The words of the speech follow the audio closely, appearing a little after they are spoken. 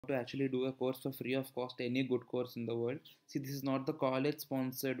to actually do a course for free of cost, any good course in the world. See, this is not the college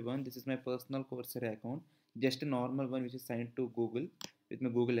sponsored one. This is my personal coursera account, just a normal one which is signed to Google with my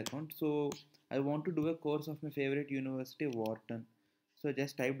Google account. So I want to do a course of my favorite university, Wharton. So I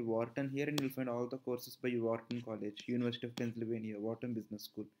just typed Wharton here and you'll find all the courses by Wharton College, University of Pennsylvania, Wharton Business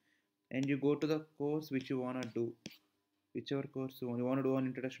School. And you go to the course which you want to do, whichever course you want. You want to do an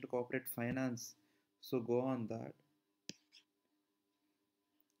introduction to corporate finance, so go on that.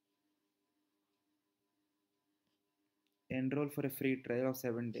 Enroll for a free trial of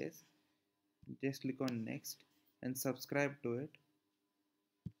 7 days. Just click on next and subscribe to it.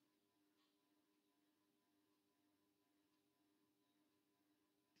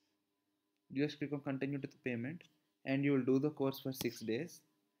 Just click on continue to the payment and you will do the course for 6 days.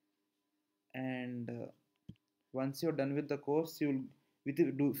 And once you're done with the course, you'll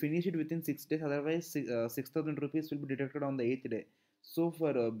finish it within 6 days. Otherwise 6,000 rupees will be deducted on the 8th day. So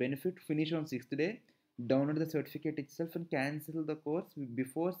for benefit, finish on 6th day, download the certificate itself and cancel the course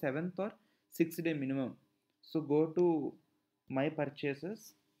before 7th or 6th day minimum. So go to my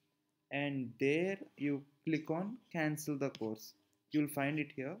purchases and there you click on cancel the course. You'll find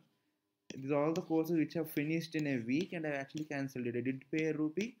it here. These are all the courses which have finished in a week and I actually cancelled it. I didn't pay a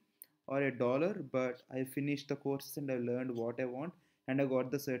rupee or a dollar, but I finished the courses and I learned what I want and I got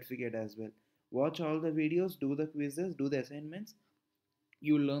the certificate as well. Watch all the videos, do the quizzes, do the assignments.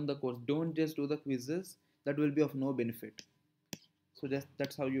 You learn the course. Don't just do the quizzes, that will be of no benefit. So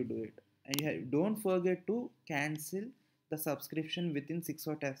that's how you do it. And don't forget to cancel the subscription within 6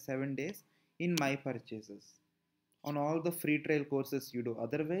 or 7 days in my purchases on all the free trial courses you do.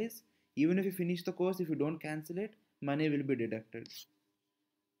 Otherwise, even if you finish the course, if you don't cancel it, money will be deducted.